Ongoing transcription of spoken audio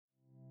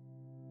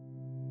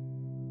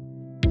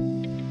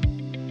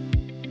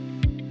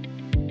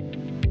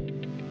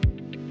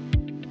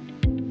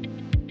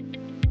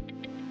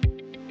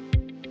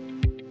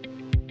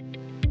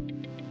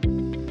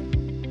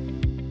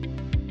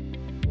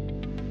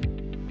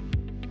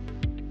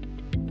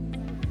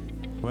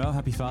Well,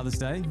 happy Father's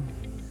Day.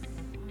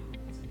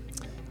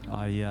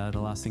 The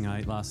last thing I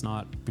ate last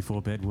night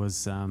before bed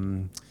was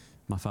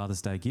my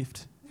Father's Day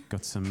gift.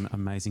 Got some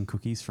amazing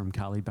cookies from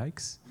Carly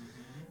Bakes.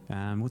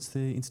 What's the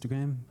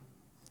Instagram?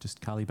 Just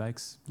Carly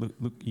Bakes. Look,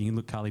 you can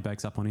look Carly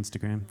Bakes up on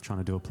Instagram. Trying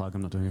to do a plug.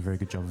 I'm not doing a very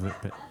good job of it,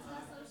 but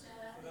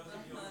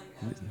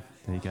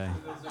there you go.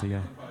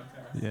 Yeah,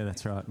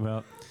 that's right.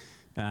 Well,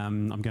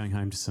 I'm going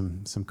home to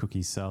some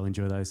cookies, so I'll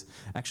enjoy those.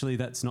 Actually,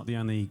 that's not the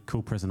only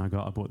cool present I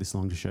got. I brought this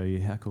along to show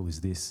you. How cool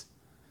is this?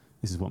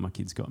 This is what my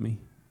kids got me.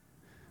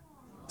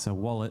 It's a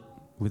wallet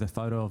with a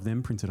photo of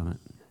them printed on it.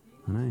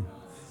 I know.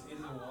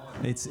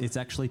 It's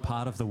actually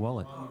part of the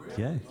wallet.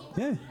 Yeah.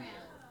 I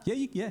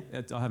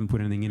haven't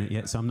put anything in it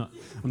yet, so I'm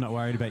not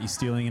worried about you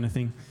stealing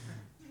anything.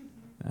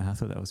 I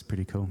thought that was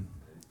pretty cool.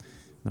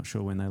 Not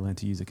sure when they learn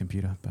to use a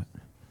computer, but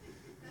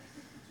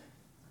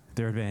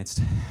they're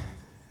advanced.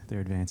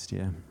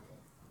 Yeah.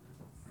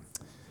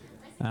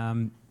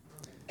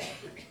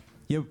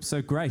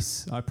 So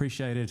grace, I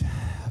appreciated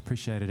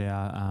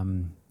our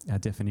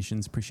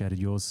definitions. Appreciated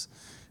yours,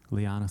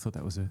 Leanne. I thought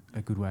that was a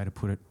good way to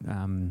put it. Do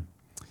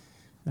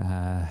you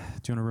want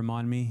to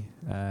remind me?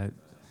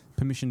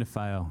 Permission to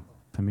fail.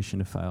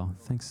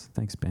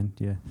 Thanks, Ben.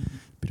 Yeah,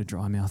 bit of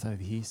dry mouth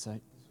over here. So,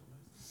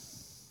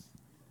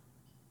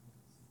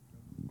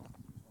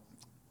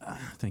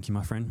 thank you,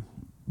 my friend.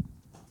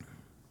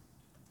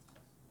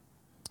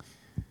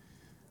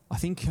 I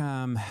think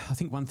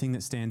one thing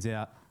that stands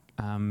out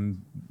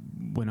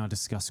when I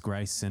discuss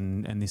grace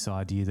and this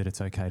idea that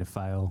it's okay to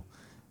fail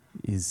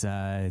is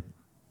I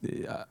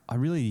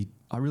really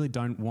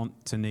don't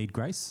want to need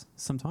grace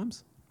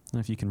sometimes. I don't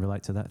know if you can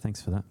relate to that.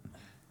 Thanks for that.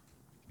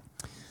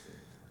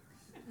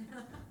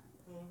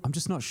 I'm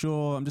just not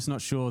sure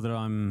that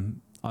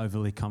I'm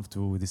overly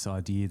comfortable with this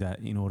idea that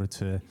in order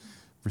to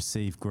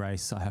receive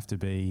grace, I have to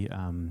be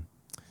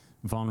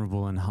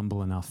vulnerable and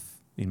humble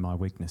enough in my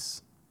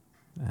weakness.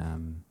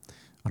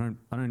 I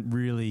don't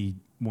really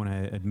want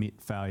to admit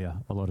failure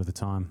a lot of the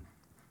time,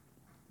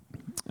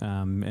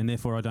 and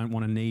therefore I don't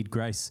want to need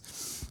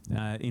grace.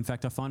 In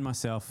fact, I find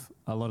myself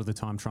a lot of the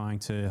time trying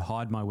to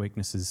hide my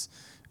weaknesses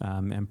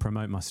and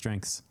promote my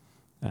strengths.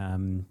 I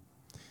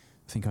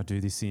think I do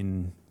this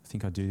in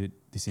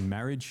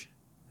marriage.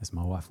 As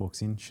my wife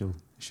walks in,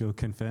 she'll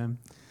confirm.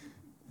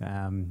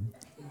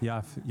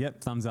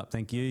 Thumbs up,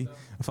 thank you.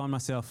 I find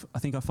myself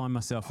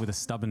with a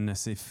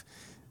stubbornness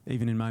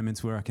even in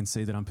moments where I can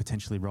see that I'm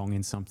potentially wrong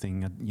in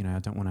something. I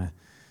don't want to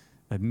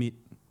admit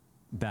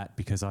that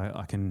because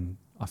I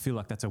feel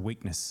like that's a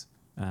weakness.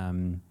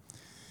 I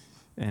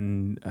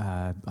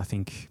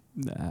think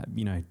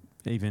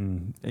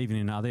even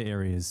in other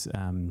areas,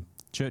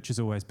 church has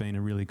always been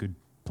a really good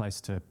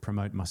place to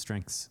promote my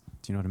strengths.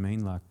 Do you know what I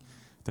mean? Like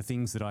the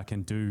things that I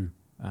can do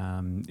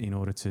in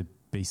order to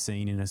be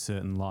seen in a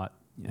certain light,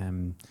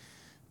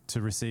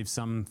 to receive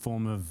some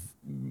form of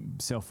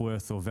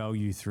self-worth or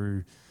value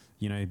through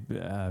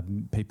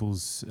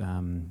people's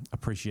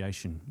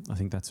appreciation. I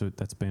think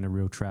that's been a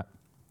real trap.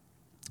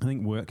 I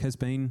think work has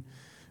been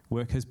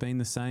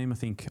the same. I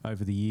think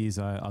over the years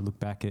I look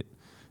back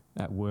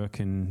at work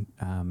and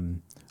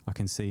I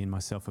can see in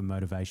myself a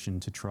motivation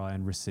to try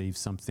and receive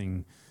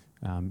something,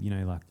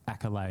 like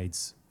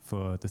accolades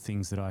for the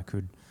things that I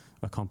could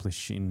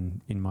accomplish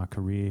in my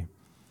career.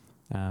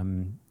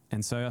 And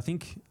so I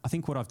think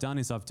what I've done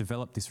is I've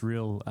developed this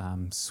real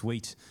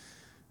suite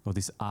or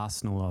this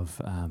arsenal of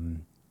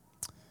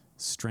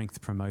strength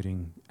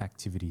promoting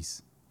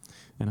activities.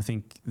 And I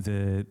think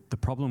the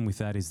problem with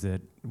that is that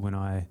when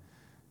I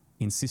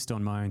insist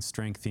on my own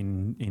strength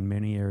in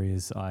many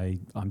areas,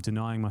 I'm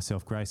denying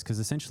myself grace because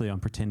essentially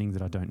I'm pretending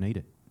that I don't need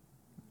it.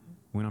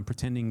 When I'm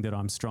pretending that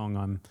I'm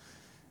strong,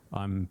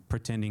 I'm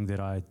pretending that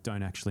I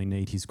don't actually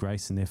need his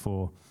grace, and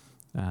therefore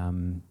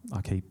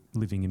I keep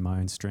living in my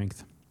own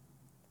strength.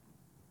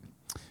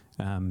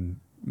 I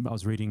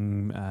was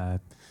reading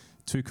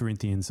 2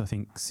 Corinthians, I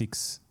think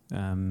 6,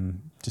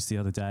 just the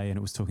other day, and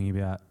it was talking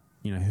about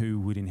who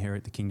would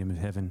inherit the kingdom of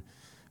heaven,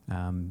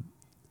 and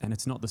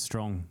it's not the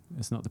strong,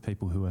 it's not the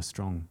people who are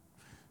strong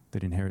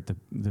that inherit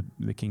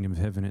the kingdom of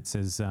heaven. It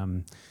says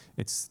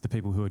it's the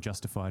people who are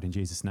justified in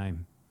Jesus'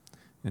 name.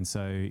 And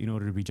so in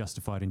order to be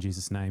justified in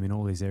Jesus' name in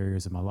all these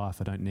areas of my life,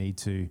 I don't need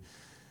to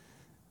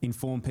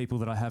inform people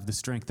that I have the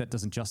strength. That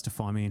doesn't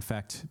justify me. In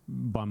fact,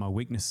 by my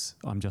weakness,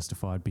 I'm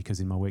justified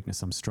because in my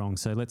weakness, I'm strong.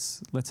 So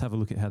let's have a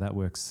look at how that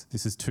works.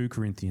 This is 2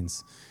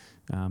 Corinthians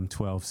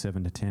 12,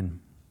 7-10.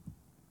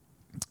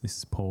 This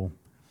is Paul.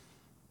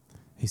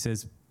 He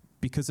says,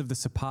 "Because of the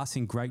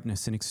surpassing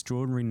greatness and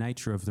extraordinary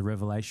nature of the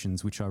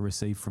revelations which I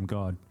received from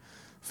God,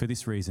 for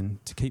this reason,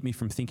 to keep me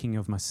from thinking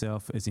of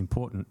myself as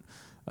important,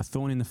 a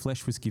thorn in the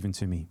flesh was given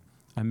to me,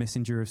 a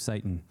messenger of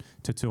Satan,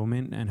 to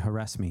torment and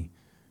harass me,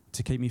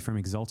 to keep me from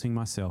exalting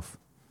myself.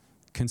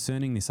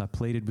 Concerning this, I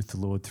pleaded with the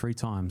Lord 3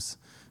 times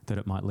that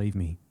it might leave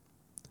me.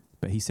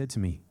 But he said to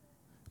me,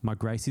 'My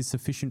grace is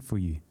sufficient for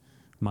you.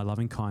 My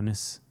loving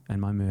kindness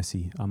and my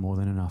mercy are more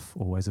than enough,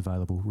 always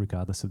available,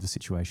 regardless of the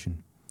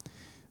situation.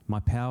 My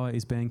power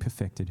is being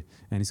perfected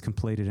and is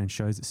completed and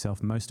shows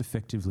itself most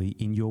effectively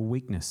in your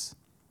weakness.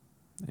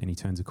 And he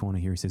turns a corner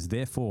here. He says,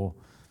 therefore,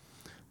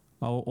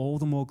 I will all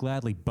the more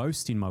gladly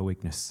boast in my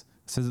weakness,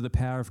 so that the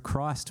power of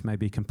Christ may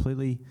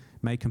completely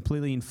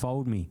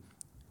enfold me,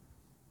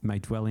 may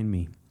dwell in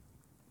me.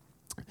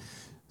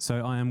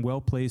 So I am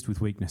well pleased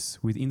with weakness,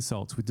 with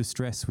insults, with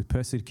distress, with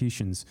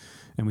persecutions,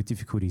 and with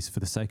difficulties for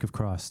the sake of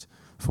Christ.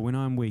 For when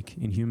I am weak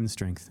in human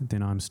strength,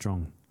 then I am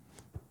strong,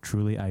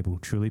 truly able,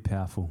 truly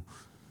powerful,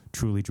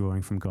 truly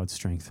drawing from God's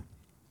strength.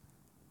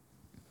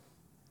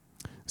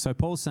 So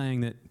Paul's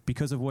saying that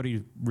because of what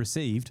he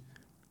received,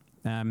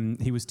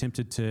 he was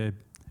tempted to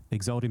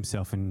exalt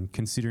himself and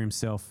consider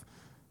himself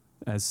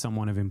as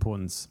someone of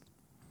importance.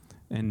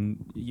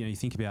 And you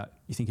think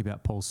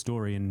about Paul's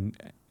story, and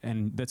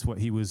that's what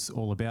he was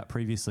all about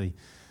previously.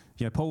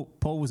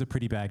 Paul was a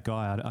pretty bad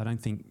guy. I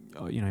don't think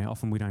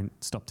often we don't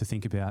stop to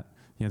think about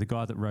the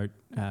guy that wrote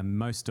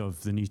most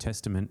of the New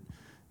Testament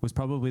was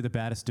probably the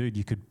baddest dude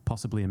you could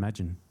possibly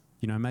imagine.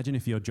 Imagine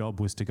if your job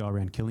was to go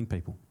around killing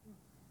people.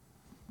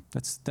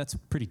 That's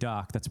pretty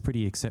dark. That's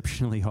pretty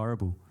exceptionally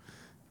horrible.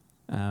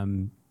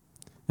 And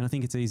I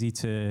think it's easy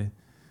to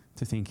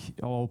think,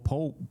 oh,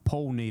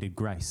 Paul needed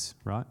grace,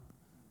 right?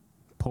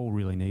 Paul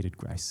really needed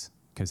grace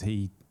because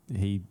he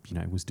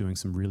was doing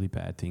some really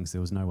bad things.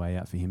 There was no way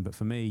out for him. But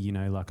for me,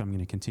 I'm going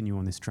to continue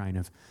on this train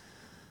of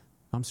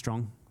I'm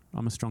strong.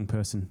 I'm a strong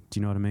person. Do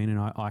you know what I mean? And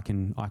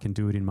I can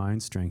do it in my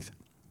own strength.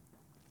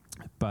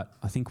 But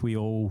I think we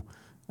all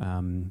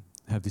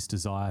have this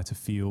desire to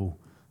feel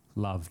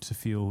loved, to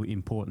feel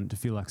important, to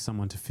feel like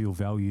someone, to feel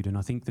valued. And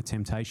I think the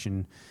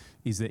temptation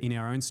is that in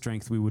our own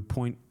strength, we would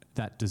point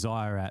that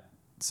desire at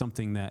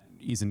something that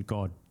isn't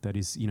God, that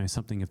is,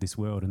 something of this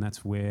world. And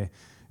that's where,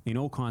 in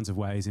all kinds of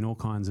ways, in all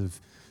kinds of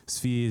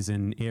spheres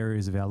and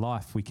areas of our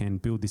life, we can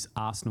build this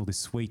arsenal, this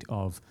suite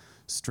of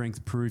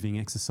strength-proving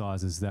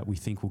exercises that we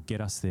think will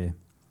get us there.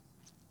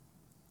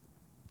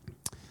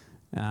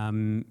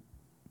 And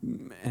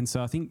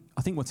so I think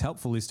what's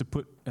helpful is to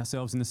put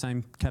ourselves in the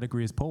same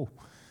category as Paul.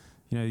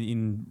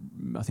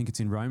 I think it's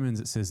in Romans,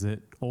 it says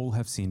that all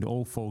have sinned,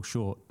 all fall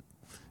short.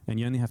 And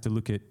you only have to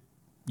look at,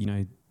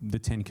 the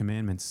 10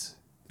 Commandments.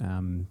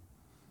 Have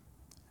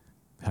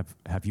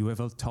you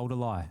ever told a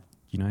lie?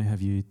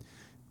 Have you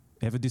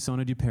ever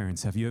dishonoured your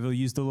parents? Have you ever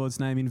used the Lord's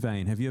name in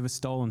vain? Have you ever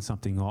stolen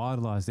something or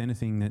idolised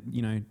anything that,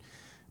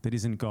 that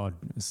isn't God?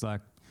 It's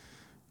like,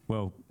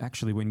 well,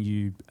 actually, when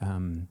you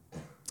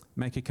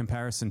make a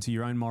comparison to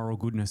your own moral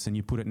goodness and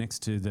you put it next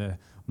to the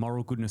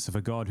moral goodness of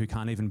a God who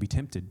can't even be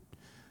tempted,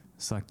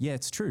 it's like, yeah,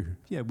 it's true.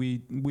 Yeah,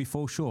 we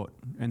fall short.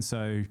 And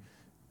so,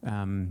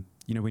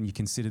 when you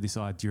consider this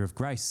idea of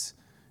grace,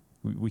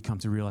 we come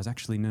to realise,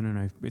 actually,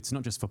 no, it's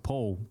not just for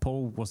Paul.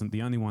 Paul wasn't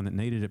the only one that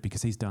needed it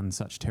because he's done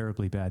such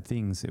terribly bad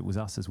things. It was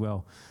us as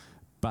well.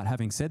 But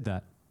having said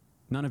that,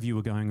 none of you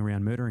are going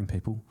around murdering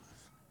people.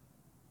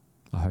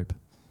 I hope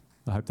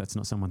that's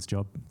not someone's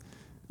job.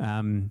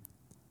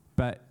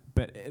 But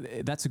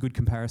that's a good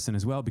comparison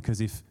as well, because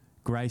if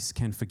grace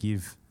can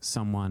forgive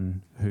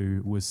someone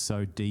who was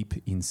so deep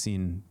in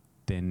sin,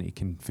 then it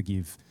can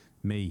forgive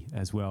me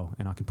as well,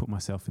 and I can put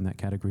myself in that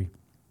category.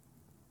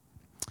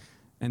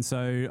 And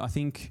so I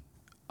think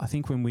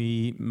when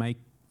we make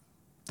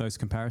those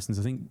comparisons,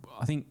 I think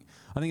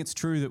it's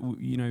true that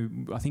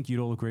I think you'd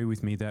all agree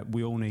with me that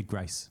we all need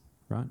grace,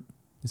 right?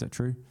 Is that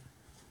true?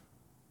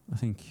 I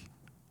think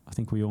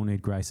we all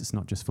need grace. It's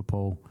not just for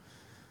Paul,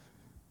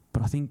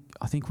 but I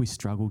think we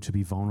struggle to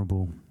be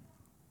vulnerable,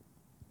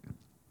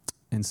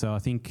 and so I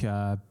think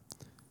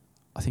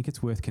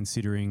it's worth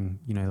considering.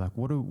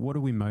 What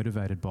are we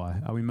motivated by?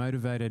 Are we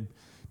motivated?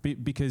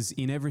 Because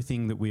in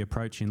everything that we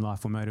approach in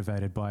life, we're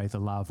motivated by either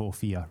love or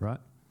fear, right?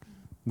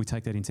 We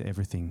take that into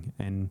everything.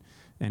 And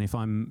if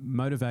I'm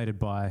motivated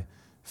by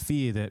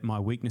fear that my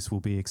weakness will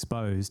be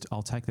exposed,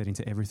 I'll take that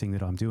into everything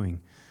that I'm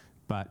doing.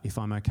 But if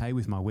I'm okay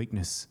with my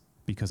weakness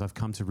because I've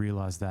come to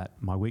realise that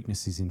my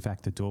weakness is in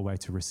fact the doorway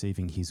to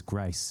receiving His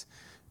grace,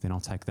 then I'll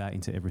take that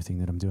into everything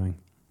that I'm doing.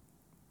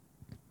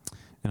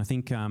 And I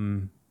think,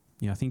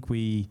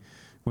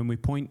 when we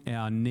point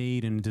our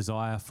need and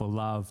desire for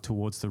love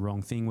towards the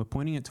wrong thing, we're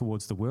pointing it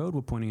towards the world,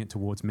 we're pointing it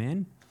towards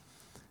man,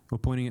 we're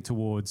pointing it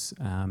towards,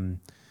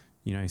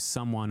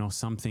 someone or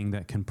something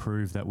that can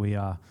prove that we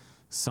are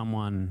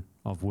someone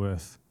of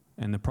worth.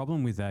 And the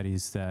problem with that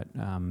is that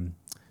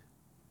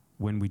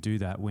when we do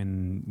that,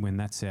 when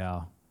that's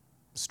our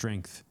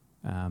strength,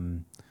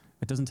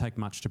 it doesn't take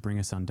much to bring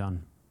us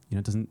undone.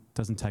 It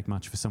doesn't take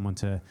much for someone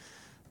to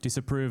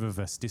disapprove of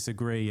us,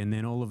 disagree, and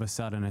then all of a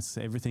sudden it's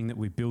everything that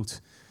we built,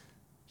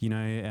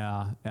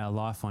 our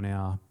life on,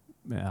 our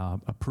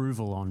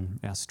approval on,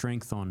 our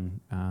strength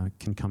on,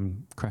 can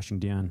come crashing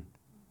down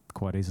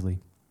quite easily.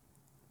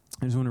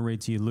 I just want to read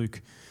to you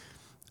Luke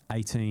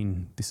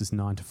 18, this is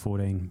 9 to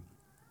 14.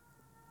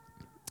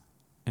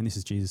 And this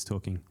is Jesus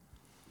talking.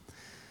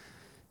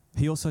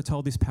 He also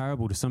told this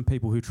parable to some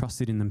people who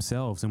trusted in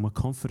themselves and were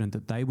confident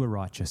that they were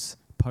righteous,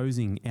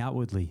 posing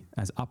outwardly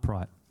as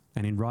upright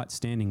and in right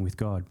standing with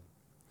God,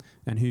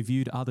 and who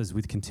viewed others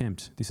with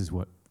contempt. This is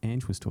what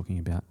Ange was talking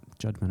about,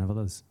 judgment of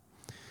others.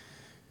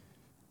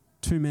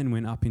 2 men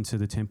went up into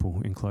the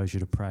temple enclosure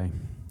to pray,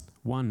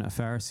 one a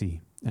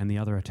Pharisee and the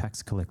other a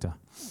tax collector.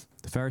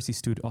 The Pharisee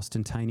stood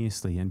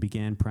ostentatiously and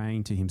began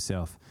praying to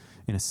himself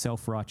in a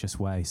self-righteous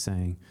way,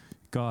 saying,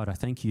 God, I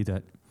thank you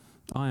that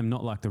I am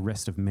not like the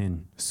rest of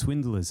men,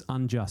 swindlers,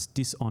 unjust,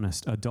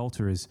 dishonest,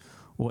 adulterers,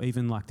 or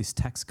even like this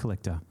tax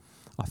collector.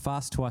 I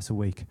fast twice a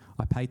week.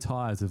 I pay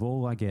tithes of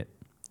all I get.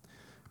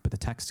 But the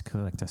tax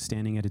collector,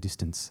 standing at a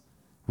distance,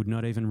 would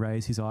not even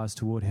raise his eyes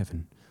toward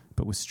heaven,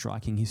 but was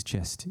striking his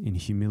chest in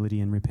humility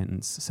and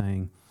repentance,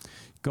 saying,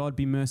 God,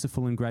 be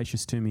merciful and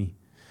gracious to me,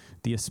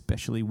 the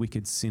especially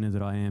wicked sinner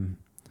that I am.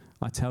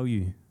 I tell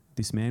you,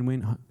 this man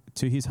went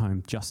to his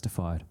home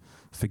justified,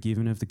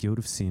 forgiven of the guilt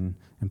of sin,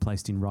 and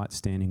placed in right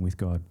standing with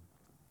God.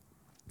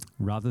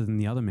 Rather than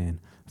the other man,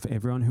 for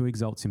everyone who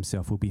exalts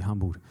himself will be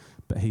humbled,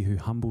 but he who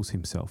humbles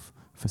himself,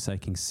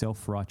 forsaking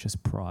self-righteous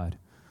pride,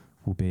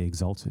 will be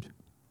exalted.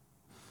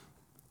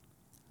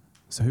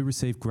 So who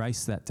received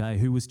grace that day?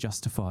 Who was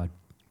justified?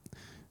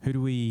 Who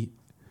do we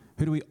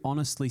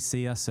honestly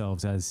see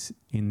ourselves as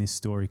in this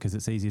story? Because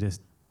it's easy to,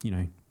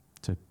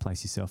 to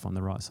place yourself on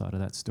the right side of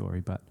that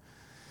story. But,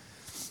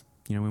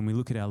 when we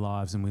look at our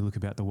lives and we look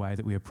about the way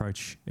that we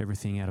approach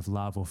everything out of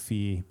love or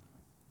fear,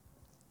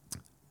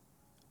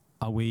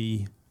 are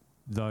we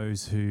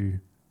those who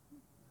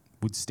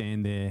would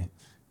stand there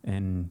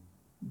and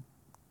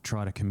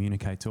try to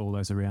communicate to all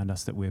those around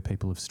us that we're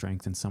people of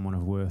strength and someone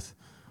of worth?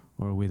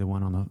 Or are we the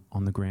one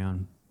on the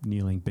ground,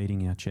 kneeling,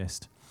 beating our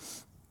chest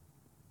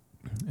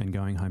and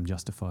going home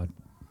justified?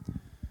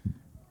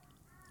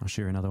 I'll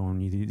share another one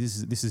with you.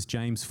 This is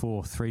James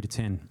 4,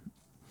 3-10.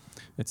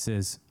 It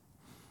says,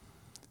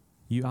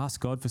 you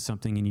ask God for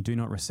something and you do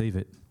not receive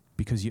it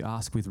because you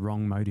ask with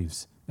wrong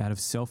motives, out of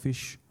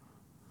selfish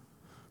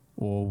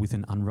or with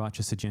an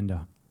unrighteous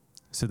agenda,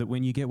 so that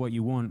when you get what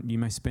you want, you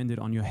may spend it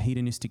on your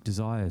hedonistic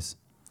desires.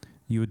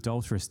 You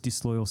adulterous,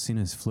 disloyal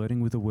sinners,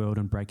 flirting with the world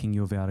and breaking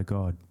your vow to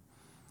God.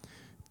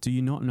 Do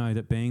you not know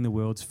that being the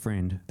world's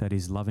friend, that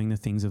is, loving the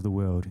things of the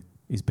world,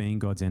 is being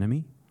God's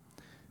enemy?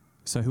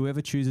 So whoever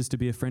chooses to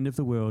be a friend of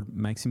the world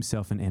makes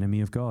himself an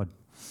enemy of God.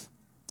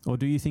 Or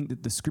do you think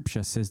that the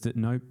Scripture says to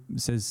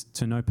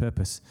no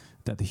purpose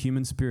that the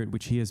human spirit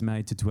which he has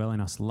made to dwell in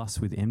us lusts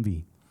with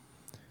envy?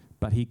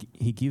 But he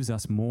gives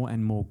us more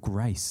and more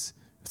grace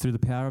through the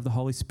power of the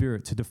Holy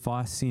Spirit to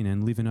defy sin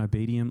and live an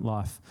obedient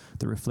life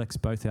that reflects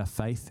both our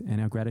faith and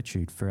our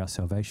gratitude for our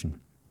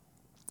salvation.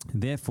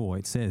 Therefore,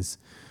 it says,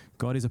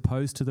 God is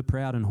opposed to the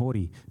proud and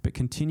haughty, but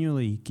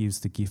continually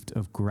gives the gift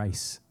of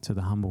grace to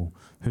the humble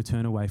who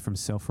turn away from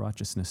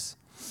self-righteousness.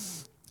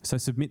 So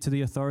submit to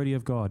the authority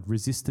of God,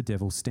 resist the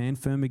devil, stand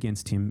firm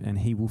against him, and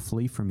he will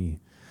flee from you.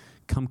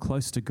 Come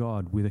close to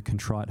God with a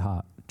contrite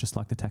heart, just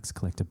like the tax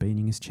collector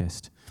beating his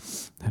chest,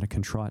 had a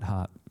contrite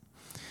heart.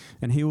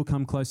 And he will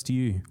come close to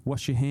you.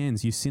 Wash your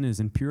hands, you sinners,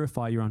 and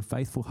purify your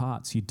unfaithful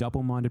hearts, you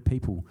double-minded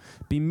people.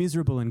 Be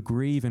miserable and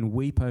grieve and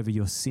weep over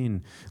your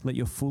sin. Let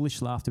your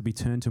foolish laughter be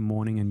turned to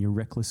mourning and your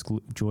reckless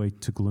joy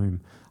to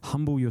gloom.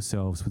 Humble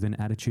yourselves with an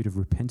attitude of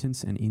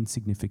repentance and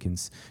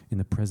insignificance in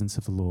the presence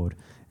of the Lord,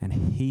 and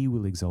he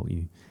will exalt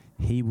you.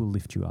 He will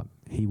lift you up.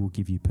 He will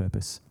give you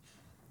purpose.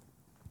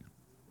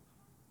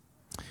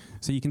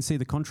 So you can see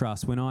the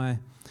contrast. When I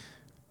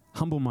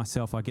humble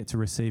myself, I get to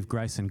receive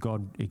grace and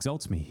God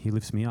exalts me. He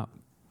lifts me up.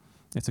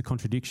 It's a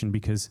contradiction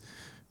because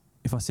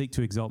if I seek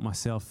to exalt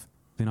myself,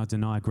 then I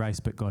deny grace,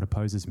 but God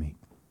opposes me.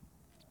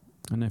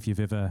 I don't know if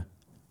you've ever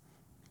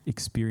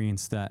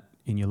experienced that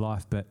in your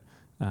life, but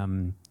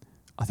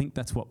I think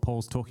that's what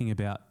Paul's talking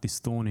about, this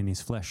thorn in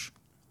his flesh.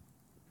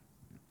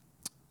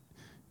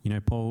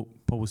 Paul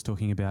was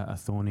talking about a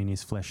thorn in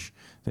his flesh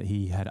that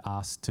he had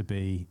asked to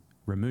be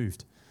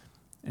removed.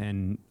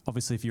 And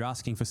obviously if you're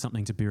asking for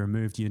something to be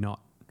removed,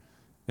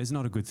 it's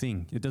not a good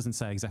thing. It doesn't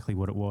say exactly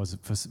what it was.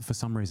 For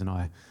some reason,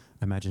 I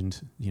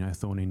imagined, a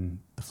thorn in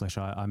the flesh.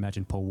 I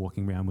imagined Paul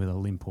walking around with a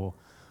limp, or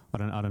I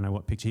don't know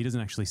what picture. He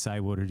doesn't actually say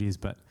what it is,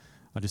 but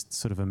I just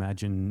sort of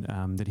imagine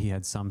that he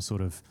had some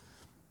sort of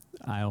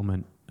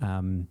ailment.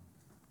 And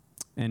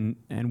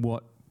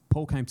what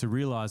Paul came to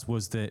realize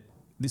was that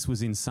this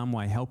was in some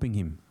way helping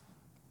him,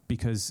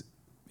 because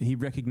he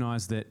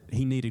recognized that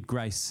he needed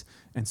grace,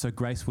 and so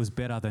grace was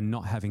better than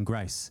not having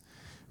grace.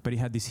 But he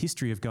had this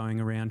history of going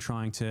around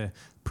trying to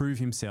prove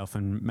himself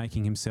and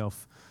making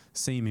himself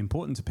seem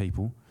important to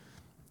people.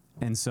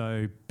 And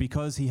so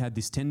because he had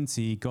this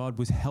tendency, God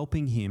was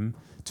helping him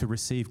to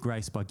receive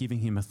grace by giving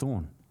him a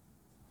thorn.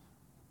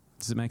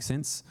 Does it make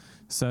sense?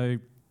 So,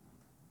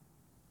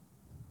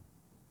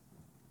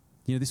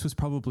 this was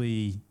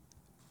probably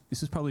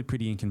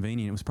pretty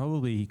inconvenient. It was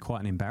probably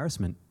quite an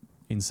embarrassment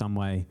in some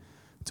way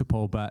to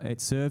Paul, but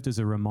it served as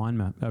a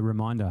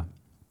reminder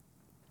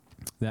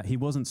that he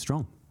wasn't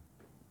strong,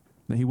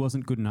 that he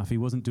wasn't good enough. He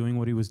wasn't doing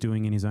what he was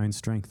doing in his own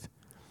strength.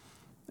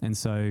 And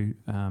so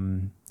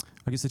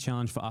I guess the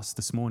challenge for us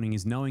this morning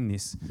is knowing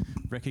this,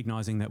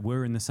 recognizing that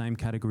we're in the same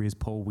category as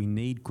Paul. We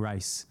need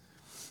grace.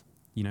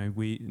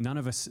 None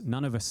of us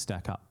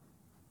stack up.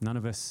 None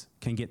of us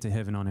can get to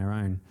heaven on our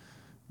own.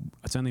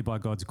 It's only by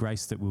God's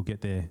grace that we'll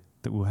get there,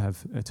 that we'll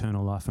have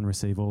eternal life and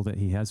receive all that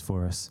he has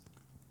for us.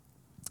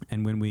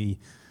 And when we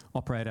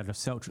operate out of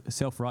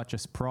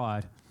self-righteous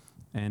pride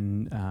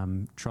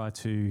and try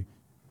to,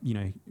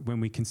 when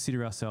we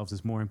consider ourselves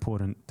as more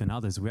important than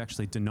others, we're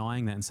actually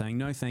denying that and saying,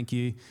 no, thank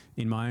you.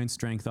 In my own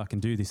strength, I can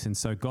do this. And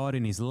so God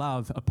in his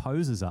love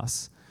opposes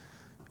us.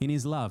 In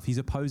his love, he's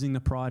opposing the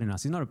pride in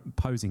us. He's not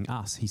opposing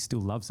us. He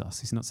still loves us.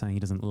 He's not saying he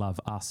doesn't love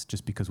us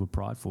just because we're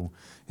prideful.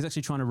 He's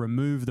actually trying to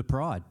remove the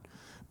pride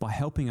by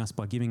helping us,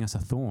 by giving us a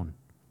thorn.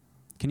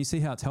 Can you see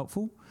how it's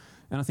helpful?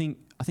 And I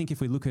think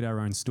if we look at our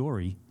own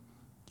story,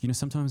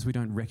 sometimes we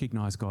don't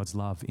recognize God's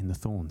love in the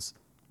thorns.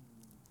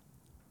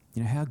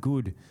 How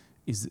good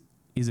is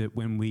it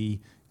when we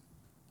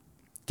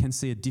can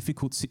see a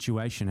difficult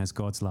situation as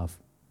God's love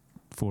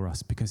for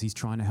us because he's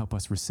trying to help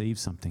us receive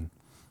something.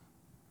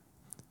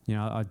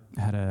 I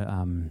had a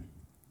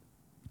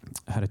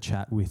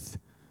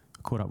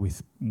caught up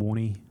with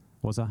Warnie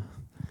Wazza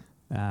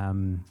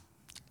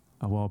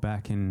a while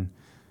back, and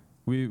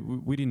we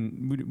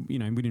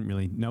didn't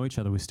really know each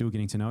other. We're still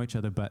getting to know each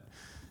other, but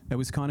it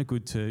was kind of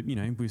good to,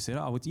 we said,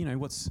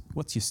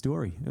 what's your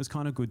story? It was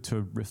kind of good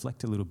to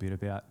reflect a little bit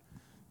about,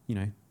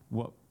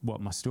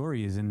 what my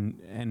story is,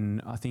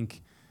 and I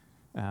think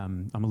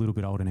I'm a little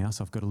bit older now,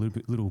 so I've got a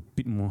little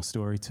bit more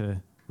story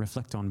to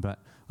reflect on, but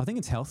I think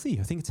it's healthy.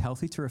 I think it's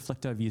healthy to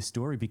reflect over your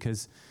story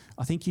because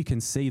I think you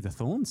can see the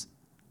thorns.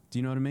 Do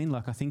you know what I mean?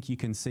 Like, I think you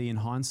can see in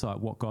hindsight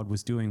what God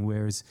was doing,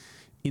 whereas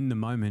in the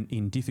moment,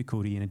 in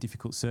difficulty, in a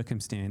difficult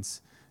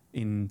circumstance,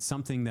 in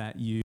something that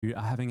you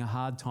are having a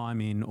hard time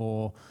in,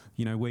 or,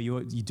 where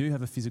you do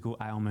have a physical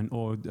ailment,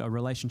 or a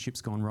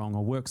relationship's gone wrong,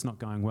 or work's not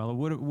going well, or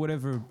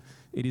whatever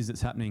it is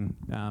that's happening,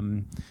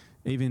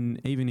 even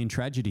in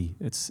tragedy,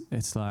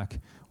 it's like,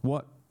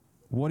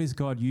 what is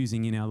God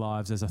using in our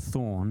lives as a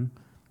thorn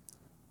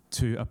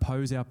to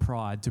oppose our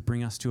pride, to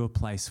bring us to a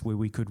place where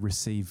we could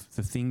receive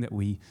the thing that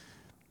we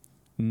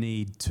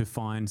need to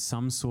find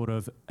some sort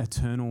of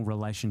eternal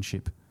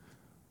relationship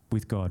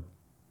with God?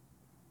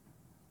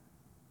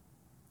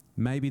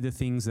 Maybe the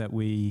things that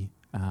we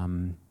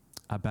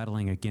are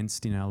battling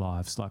against in our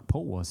lives, like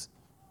Paul was.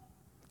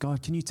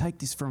 God, can you take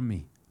this from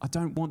me? I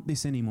don't want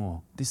this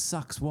anymore. This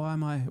sucks. Why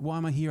am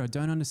I here? I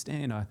don't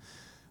understand. I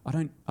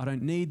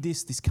don't need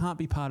this. This can't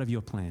be part of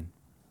your plan.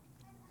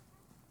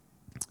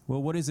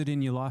 Well, what is it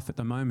in your life at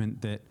the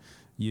moment that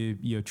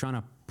you're trying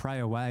to pray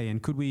away?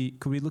 And could we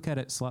look at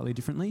it slightly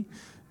differently?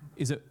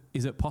 Is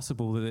it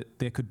possible that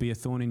there could be a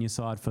thorn in your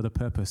side for the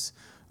purpose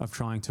of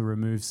trying to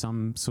remove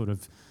some sort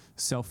of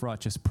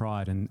self-righteous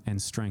pride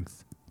and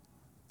strength,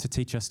 to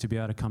teach us to be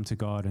able to come to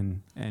God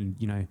and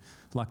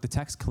like the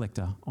tax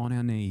collector, on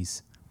our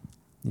knees,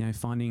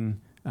 finding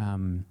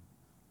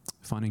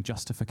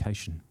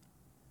justification,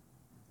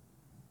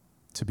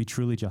 to be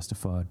truly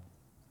justified?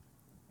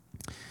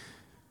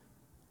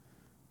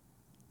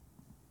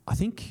 I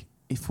think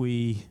if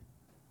we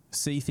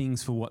see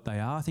things for what they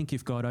are, I think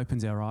if God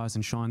opens our eyes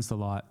and shines the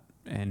light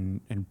and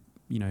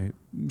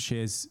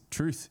shares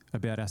truth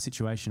about our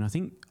situation, I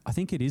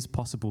think it is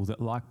possible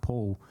that, like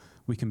Paul,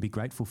 we can be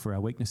grateful for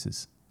our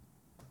weaknesses.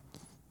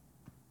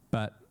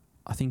 But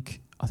I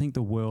think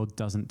the world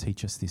doesn't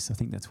teach us this. I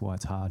think that's why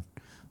it's hard.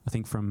 I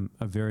think from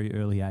a very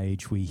early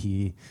age we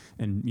hear,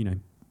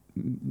 and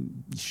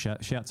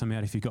shout some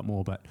out if you've got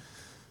more, but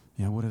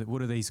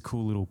what are these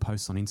cool little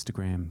posts on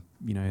Instagram?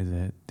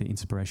 The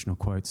inspirational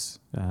quotes.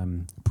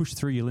 Push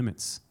through your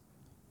limits.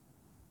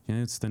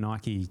 It's the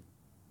Nike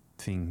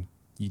thing.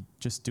 You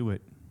just do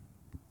it.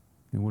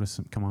 What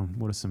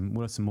are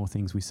some more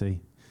things we see?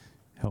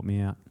 Help me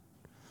out.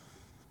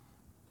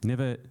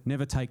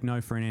 Never take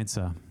no for an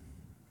answer.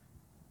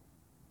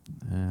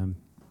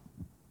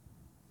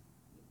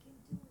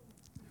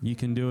 You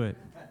can do it.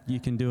 You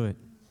can do it.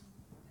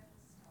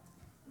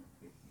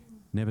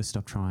 Never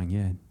stop trying.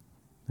 Yeah,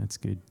 that's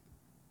good.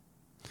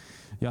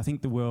 Yeah, I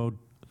think the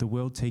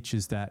world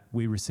teaches that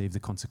we receive the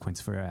consequence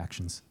for our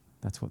actions.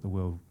 That's what the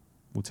world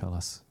will tell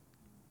us.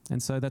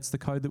 And so that's the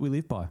code that we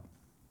live by.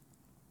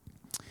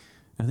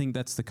 I think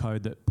that's the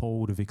code that Paul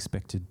would have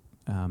expected,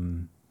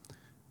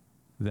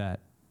 that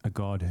a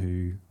God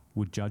who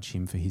would judge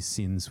him for his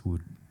sins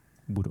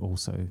would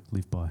also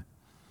live by.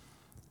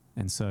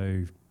 And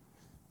so,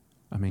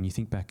 I mean, you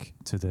think back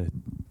to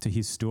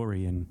his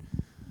story, and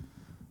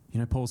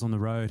Paul's on the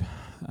road.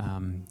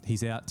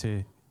 He's out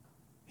to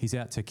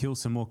kill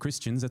some more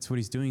Christians. That's what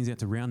he's doing. He's out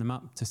to round them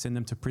up, to send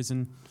them to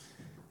prison.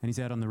 And he's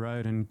out on the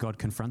road, and God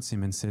confronts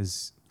him and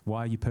says, "Why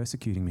are you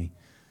persecuting me?"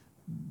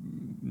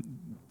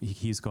 He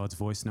hears God's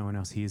voice. No one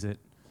else hears it.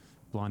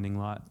 Blinding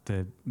light.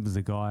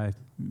 The guy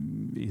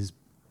is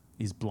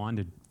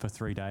blinded for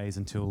 3 days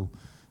until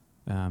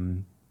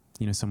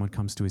someone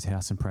comes to his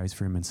house and prays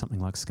for him, and something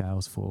like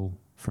scales fall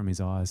from his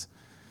eyes,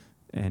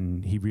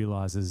 and he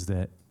realizes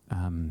that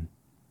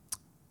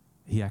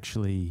he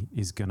actually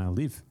is going to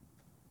live.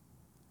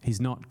 He's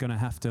not going to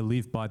have to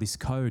live by this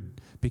code,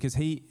 because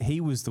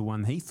he was the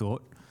one, he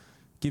thought,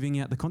 giving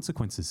out the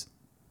consequences.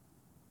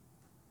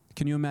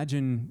 Can you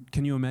imagine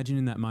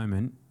in that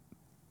moment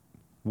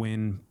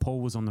when Paul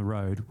was on the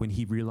road, when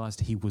he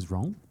realized he was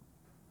wrong?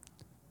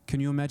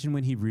 Can you imagine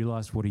when he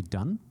realized what he'd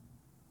done?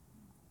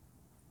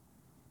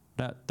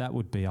 That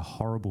would be a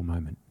horrible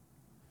moment.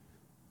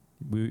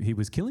 He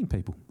was killing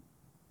people,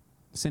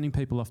 sending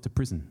people off to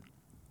prison.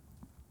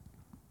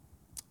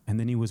 And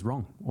then he was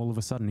wrong all of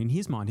a sudden. In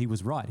his mind, he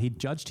was right. He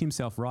judged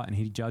himself right, and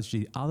he judged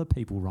the other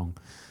people wrong,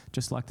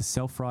 just like the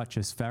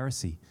self-righteous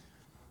Pharisee.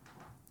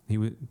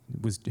 Who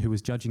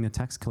was judging the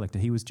tax collector.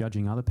 He was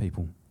judging other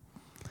people.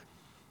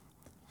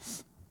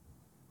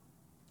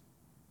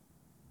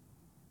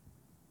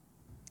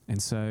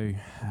 And so,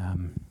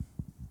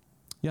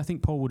 I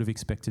think Paul would have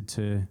expected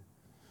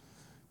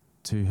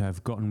to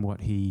have gotten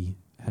what he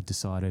had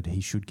decided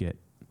he should get.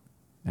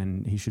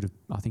 And he should have,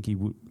 I think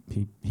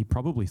he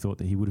probably thought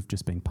that he would have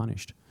just been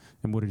punished.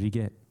 And what did he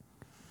get?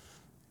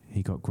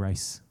 He got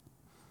grace,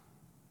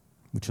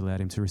 which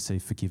allowed him to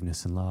receive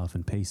forgiveness and love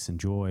and peace and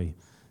joy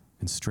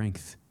and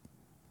strength.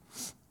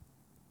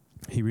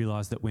 He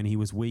realized that when he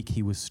was weak,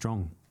 he was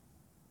strong.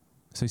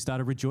 So he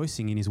started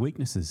rejoicing in his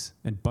weaknesses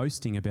and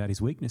boasting about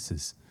his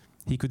weaknesses.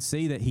 He could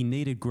see that he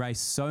needed grace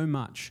so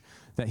much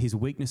that his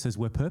weaknesses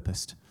were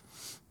purposed.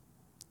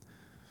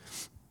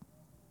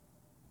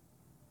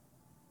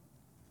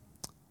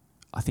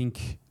 I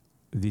think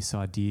this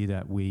idea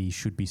that we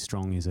should be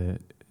strong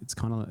it's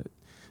kind of,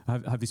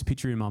 I have this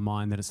picture in my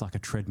mind that it's like a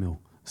treadmill.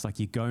 It's like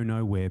you go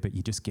nowhere, but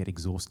you just get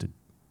exhausted.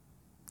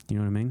 You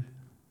know what I mean?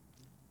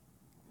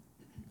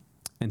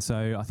 And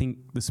so I think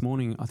this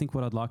morning,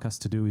 what I'd like us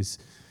to do is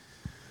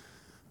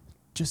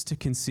just to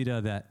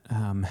consider that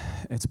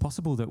it's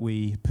possible that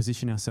we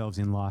position ourselves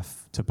in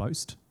life to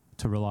boast,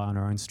 to rely on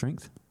our own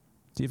strength.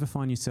 Do you ever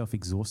find yourself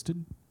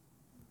exhausted?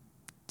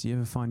 Do you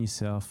ever find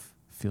yourself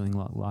feeling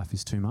like life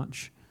is too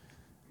much?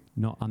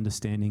 Not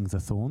understanding the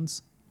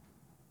thorns?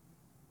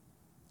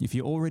 If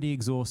you're already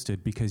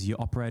exhausted because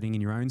you're operating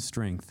in your own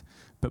strength,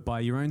 but by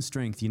your own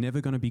strength, you're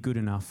never going to be good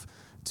enough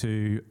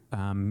to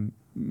come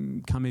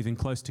even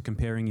close to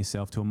comparing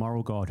yourself to a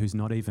moral God who's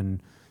not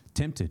even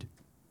tempted.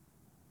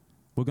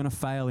 We're going to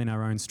fail in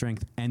our own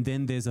strength. And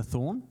then there's a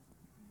thorn.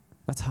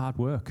 That's hard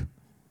work.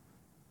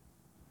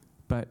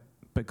 But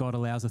God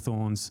allows the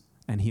thorns,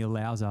 and he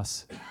allows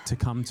us to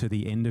come to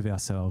the end of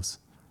ourselves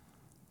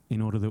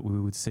in order that we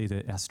would see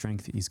that our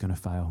strength is going to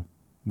fail.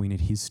 We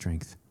need his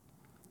strength.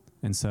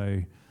 And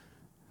so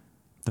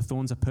the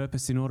thorns are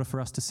purposed in order for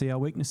us to see our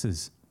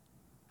weaknesses,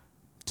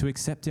 to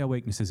accept our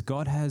weaknesses.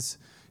 God has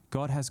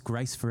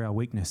grace for our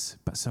weakness,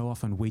 but so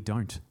often we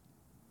don't.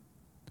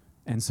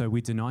 And so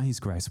we deny his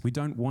grace. We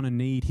don't want to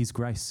need his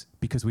grace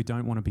because we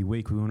don't want to be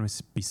weak. We want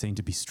to be seen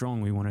to be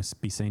strong. We want to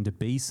be seen to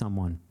be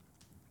someone.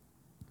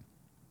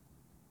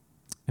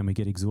 And we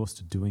get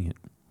exhausted doing it.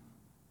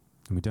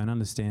 And we don't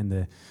understand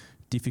the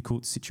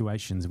difficult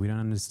situations. We don't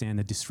understand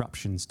the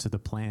disruptions to the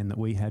plan that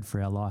we had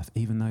for our life,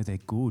 even though they're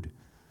good.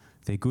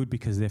 They're good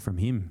because they're from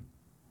him.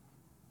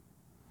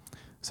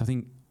 So I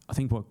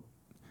think what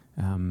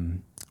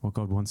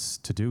God wants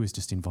to do is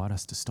just invite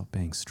us to stop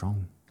being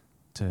strong,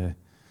 to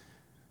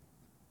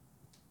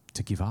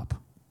give up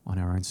on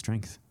our own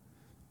strength.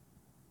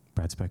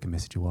 Brad spoke a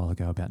message a while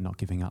ago about not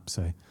giving up,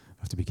 so I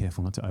have to be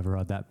careful not to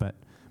override that. But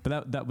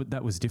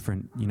that was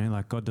different, you know.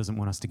 Like, God doesn't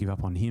want us to give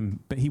up on him,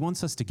 but he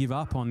wants us to give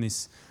up on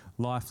this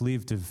life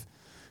lived of,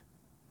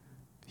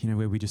 you know,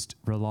 where we just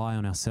rely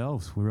on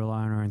ourselves. We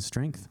rely on our own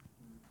strength.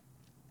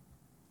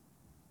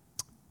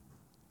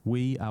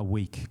 We are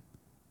weak.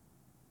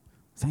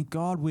 Thank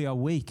God we are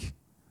weak.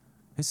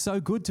 It's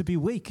so good to be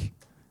weak.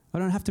 I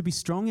don't have to be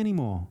strong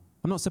anymore.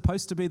 I'm not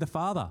supposed to be the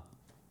father.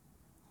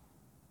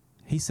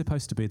 He's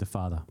supposed to be the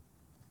father.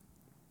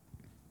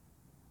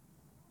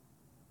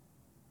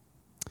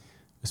 I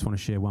just want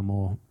to share one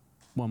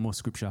more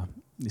scripture.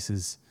 This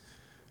is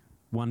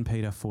 1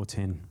 Peter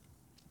 4:10.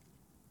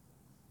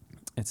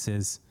 It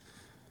says,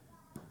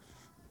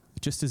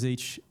 just as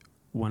each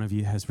one of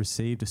you has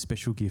received a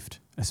special gift,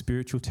 a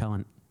spiritual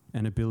talent,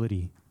 an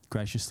ability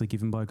graciously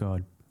given by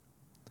God,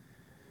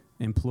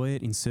 employ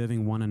it in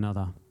serving one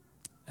another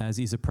as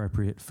is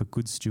appropriate for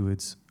good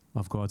stewards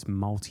of God's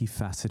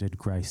multifaceted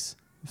grace,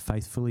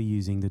 faithfully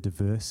using the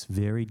diverse,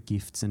 varied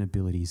gifts and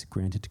abilities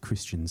granted to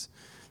Christians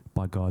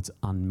by God's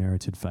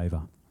unmerited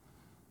favour.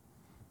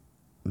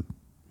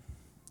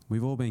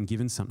 We've all been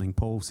given something.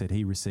 Paul said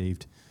he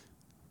received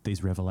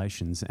these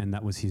revelations, and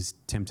that was his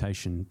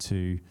temptation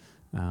to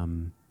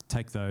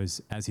take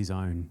those as his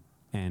own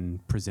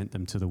and present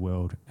them to the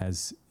world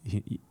as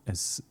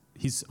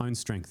his own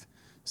strength,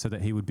 so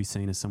that he would be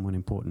seen as someone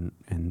important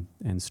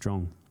and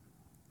strong.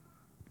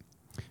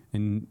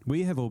 And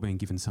we have all been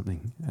given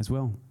something as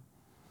well.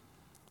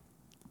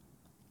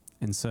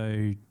 And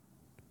so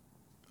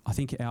I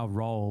think our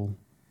role,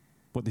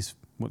 what this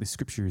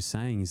scripture is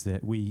saying, is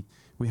that we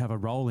have a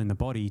role in the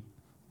body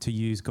to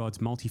use God's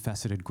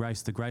multifaceted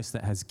grace, the grace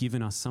that has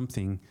given us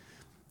something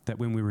that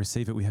when we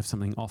receive it, we have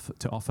something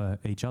to offer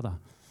each other.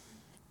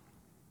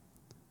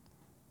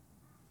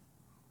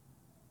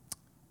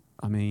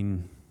 I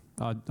mean,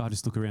 I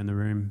just look around the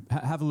room.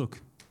 Have a look.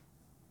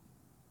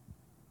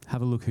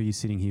 Have a look who you're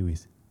sitting here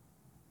with.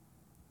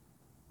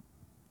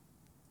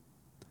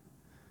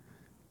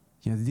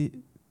 You know,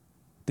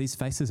 these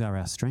faces are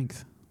our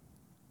strength.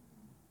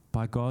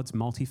 By God's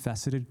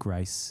multifaceted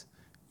grace,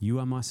 You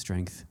are my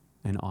strength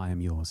and I am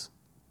yours.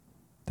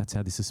 That's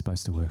how this is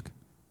supposed to work.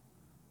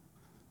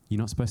 You're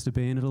not supposed to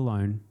be in it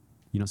alone.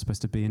 You're not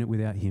supposed to be in it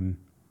without him.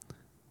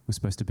 We're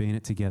supposed to be in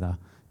it together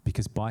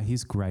because by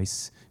his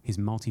grace, his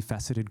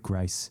multifaceted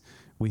grace,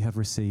 we have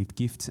received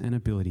gifts and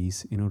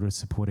abilities in order to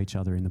support each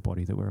other in the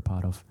body that we're a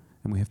part of.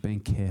 And we have been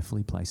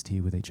carefully placed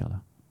here with each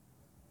other.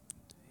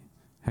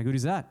 How good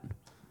is that?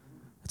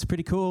 It's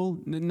pretty cool.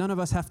 None of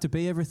us have to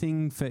be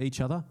everything for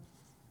each other.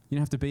 You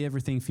don't have to be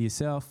everything for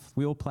yourself.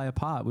 We all play a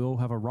part. We all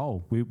have a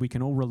role. We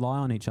can all rely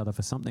on each other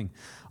for something.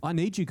 I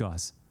need you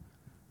guys.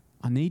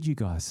 I need you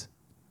guys.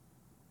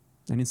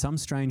 And in some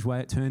strange way,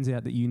 it turns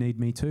out that you need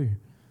me too.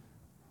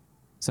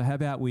 So how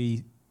about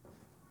we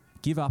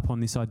give up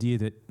on this idea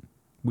that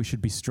we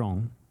should be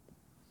strong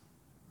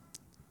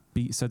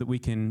so that we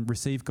can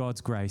receive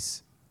God's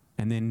grace,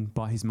 and then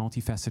by his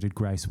multifaceted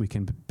grace, we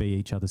can be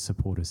each other's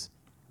supporters.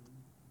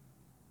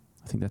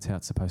 I think that's how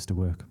it's supposed to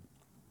work.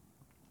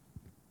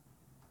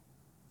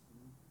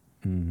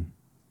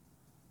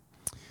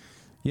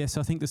 Yeah, so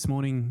I think this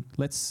morning,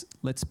 let's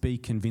be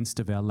convinced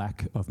of our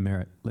lack of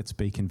merit. Let's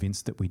be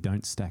convinced that we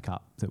don't stack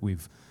up, that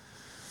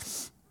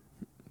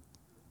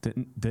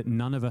that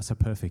none of us are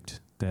perfect,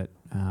 that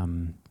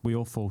we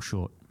all fall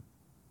short.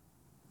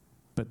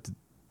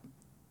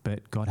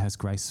 But God has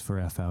grace for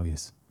our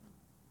failures.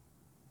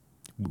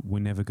 We're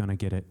never going to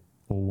get it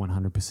all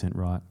 100%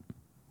 right.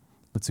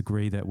 Let's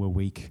agree that we're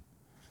weak.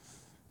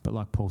 But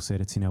like Paul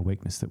said, it's in our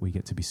weakness that we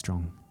get to be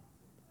strong.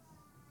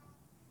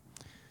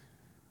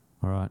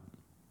 All right,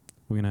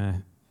 we're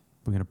gonna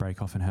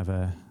break off and have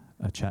a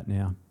chat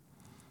now.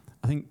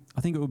 I think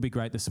it would be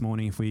great this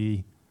morning if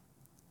we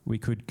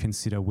could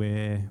consider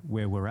where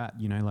we're at.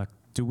 You know, like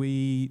do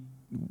we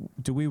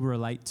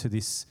relate to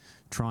this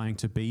trying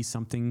to be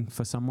something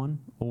for someone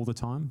all the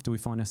time? Do we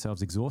find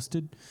ourselves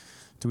exhausted?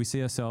 Do we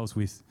see ourselves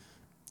with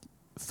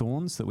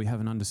thorns that we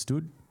haven't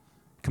understood?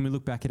 Can we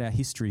look back at our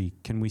history?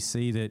 Can we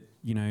see that,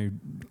 you know,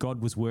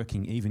 God was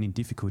working even in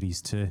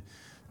difficulties to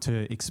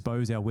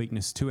expose our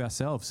weakness to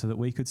ourselves so that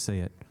we could see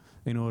it,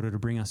 in order to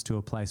bring us to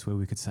a place where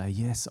we could say,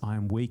 yes, I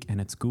am weak and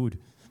it's good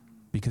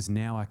because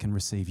now I can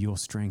receive your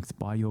strength.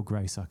 By your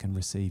grace, I can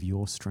receive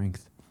your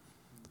strength.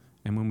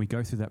 And when we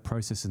go through that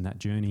process and that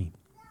journey,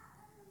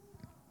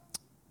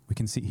 we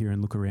can sit here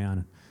and look around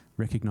and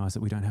recognize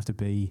that we don't have to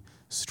be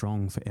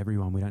strong for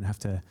everyone. We don't have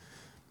to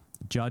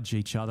judge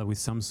each other with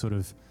some sort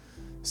of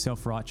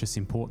self-righteous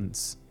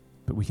importance,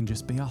 but we can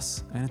just be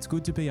us. And it's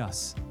good to be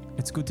us.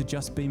 It's good to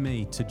just be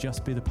me, to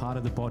just be the part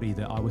of the body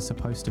that I was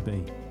supposed to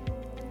be.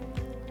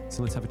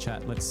 So let's have a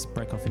chat. Let's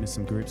break off into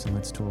some groups and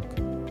let's talk.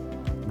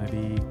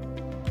 Maybe